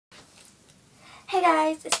Hey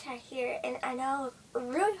guys, it's Kat here, and I know I look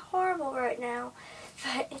really horrible right now,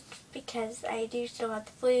 but it's because I do still have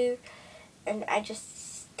the flu, and I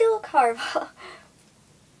just still look horrible.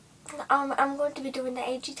 I'm going to be doing the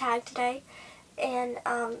AG tag today, and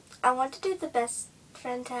I want to do the best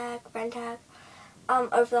friend tag,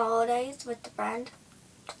 over the holidays with the friend.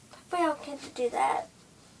 Hopefully I'll get to do that.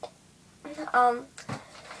 I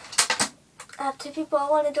have 2 people I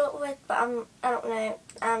want to do it with, but I don't know.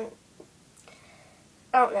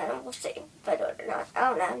 I don't know. We'll see if I do it or not. I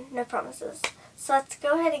don't know. No promises. So let's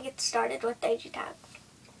go ahead and get started with the AG tag.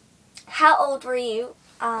 How old were you?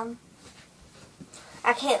 I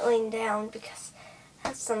can't lean down because I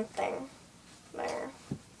have something there.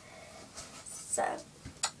 So,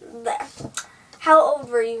 there. How old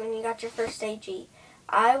were you when you got your first AG?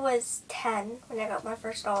 I was 10 when I got my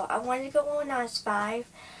first doll. I wanted to get one when I was 5.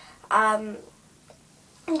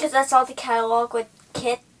 Because I saw the catalog with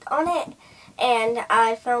Kit on it. And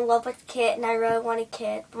I fell in love with Kit, and I really wanted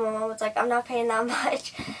Kit. But my mom was like, I'm not paying that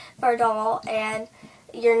much for a doll, and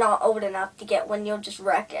you're not old enough to get one. You'll just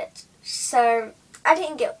wreck it. So, I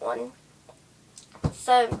didn't get one.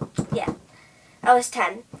 So, yeah. I was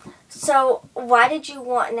 10. So, why did you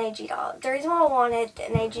want an AG doll? The reason why I wanted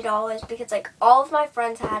an AG doll is because, like, all of my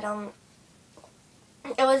friends had them.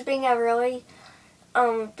 It was being a really...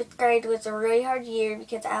 5th grade was a really hard year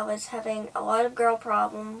because I was having a lot of girl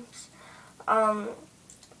problems.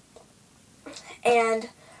 And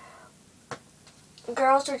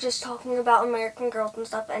girls are just talking about American Girls and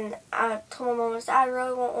stuff, and I told my mom, I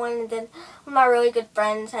really want one, and then one of my really good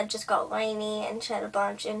friends had just got Lainey, and she had a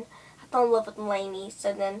bunch, and I fell in love with Lainey,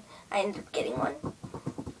 so then I ended up getting one.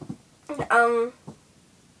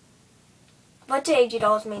 What do AG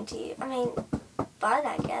dolls mean to you? I mean, fun,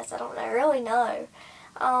 I guess. I don't know, really know.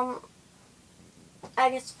 I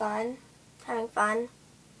guess fun. Having fun.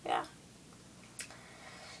 Yeah.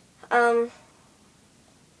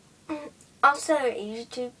 Also,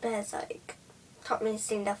 YouTube has, like, taught me to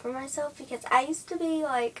stand up for myself, because I used to be,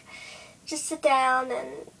 like, just sit down and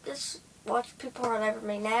just watch people run over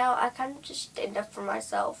me. Now, I kind of just stand up for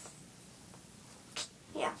myself.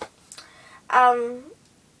 Yeah.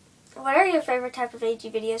 What are your favorite type of AG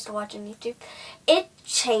videos to watch on YouTube? It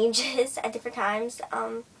changes at different times.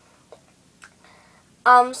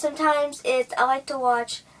 Sometimes I like to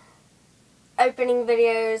watch opening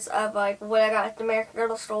videos of, like, what I got at the American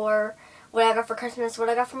Girl store, what I got for Christmas, what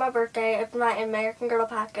I got for my birthday, open my American Girl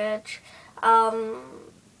package.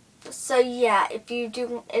 So yeah, if you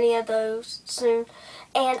do any of those soon.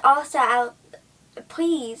 And also,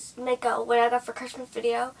 please make a what I got for Christmas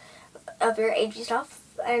video of your AG stuff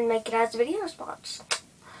and make it as a video response.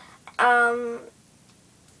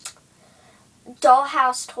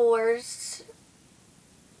 Dollhouse tours.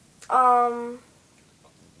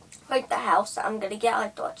 Like the house that I'm gonna get, I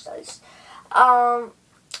like to watch those.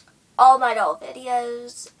 All my doll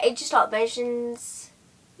videos, AG stop motions,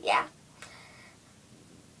 yeah.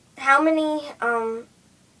 How many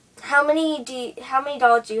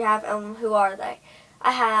dolls do you have, and who are they?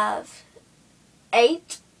 I have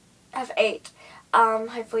 8. I have 8.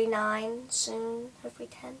 Hopefully 9 soon. Hopefully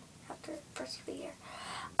 10 after the first of the year.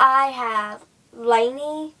 I have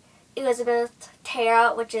Lainey, Elizabeth,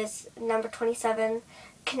 Tara, which is number 27,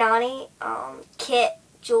 Kanani, Kit,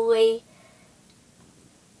 Julie,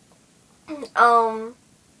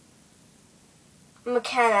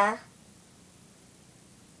 McKenna,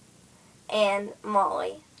 and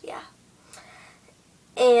Molly, yeah.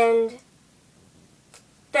 And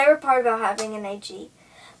favorite part about having an AG,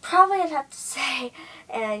 probably I'd have to say,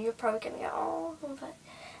 and you're probably going to go, oh, but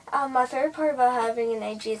my favorite part about having an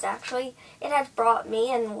AG is actually it has brought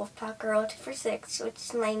me and Wolfpack Girl 246, which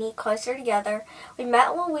is Lainey, closer together. We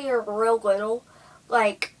met when we were real little,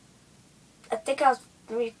 like, I think I was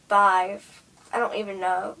maybe 5. I don't even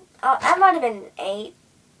know. I might have been 8.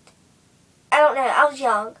 I don't know. I was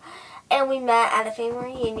young. And we met at a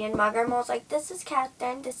family reunion. My grandma was like, this is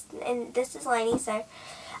Catherine, and this is Lainey. So,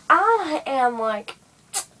 I am, like,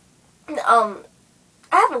 I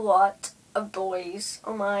have a lot of boys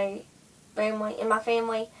on my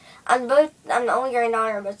family, I'm the only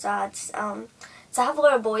granddaughter on both sides. So I have a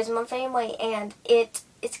lot of boys in my family, and it's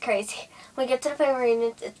crazy. When we get to the family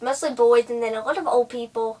reunion, it's mostly boys, and then a lot of old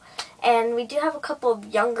people, and we do have a couple of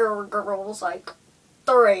younger girls, like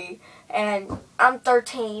 3, and I'm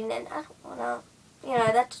 13, and I don't wanna,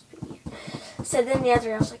 that's weird. So then the other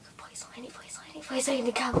day I was like, please Lainey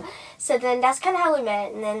to come. So then that's kind of how we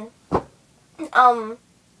met, and then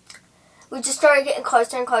we just started getting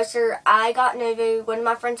closer and closer. I got Nuvu. One of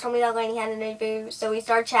my friends told me that Lainey had a Nuvu, so we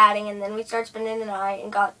started chatting, and then we started spending the night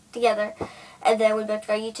and got together. And then we both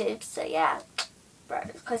got YouTube, so yeah.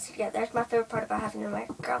 because yeah, there's my favorite part about having an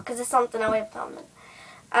American Girl, because it's something I would have common.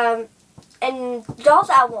 And dolls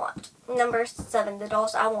I want. Number 7, the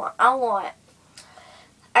dolls I want. I want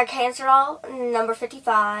a Cancer doll, number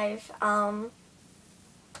 55.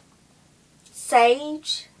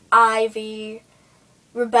 Sage, Ivy,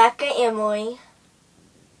 Rebecca, Emily.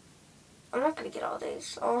 I'm not going to get all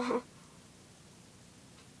these. I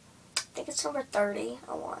think it's number 30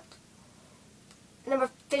 I want. Number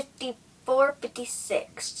 54,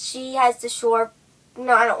 56. She has the short...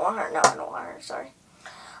 No, I don't want her. No, I don't want her. Sorry.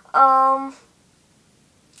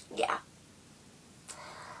 Yeah.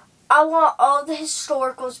 I want all the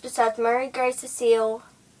historicals besides Mary, Grace, Cecile,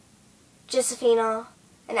 Josephina,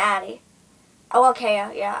 and Addie. I want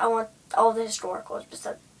Kaya. Yeah, I want all the historicals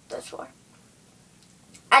besides those 4.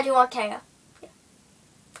 I do want Kaya. Yeah.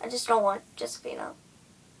 I just don't want Josephina,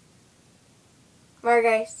 Mary,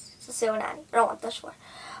 Grace, Cecile, and Addie. I don't want those 4.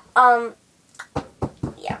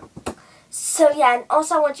 Yeah. So yeah, and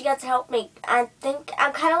also I want you guys to help me. I think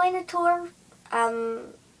I'm kind of leaning toward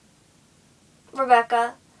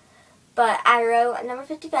Rebecca, but I wrote number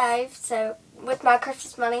 55. So with my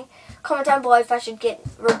Christmas money, comment down below if I should get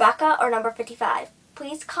Rebecca or number 55.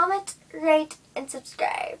 Please comment, rate, and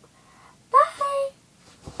subscribe. Bye.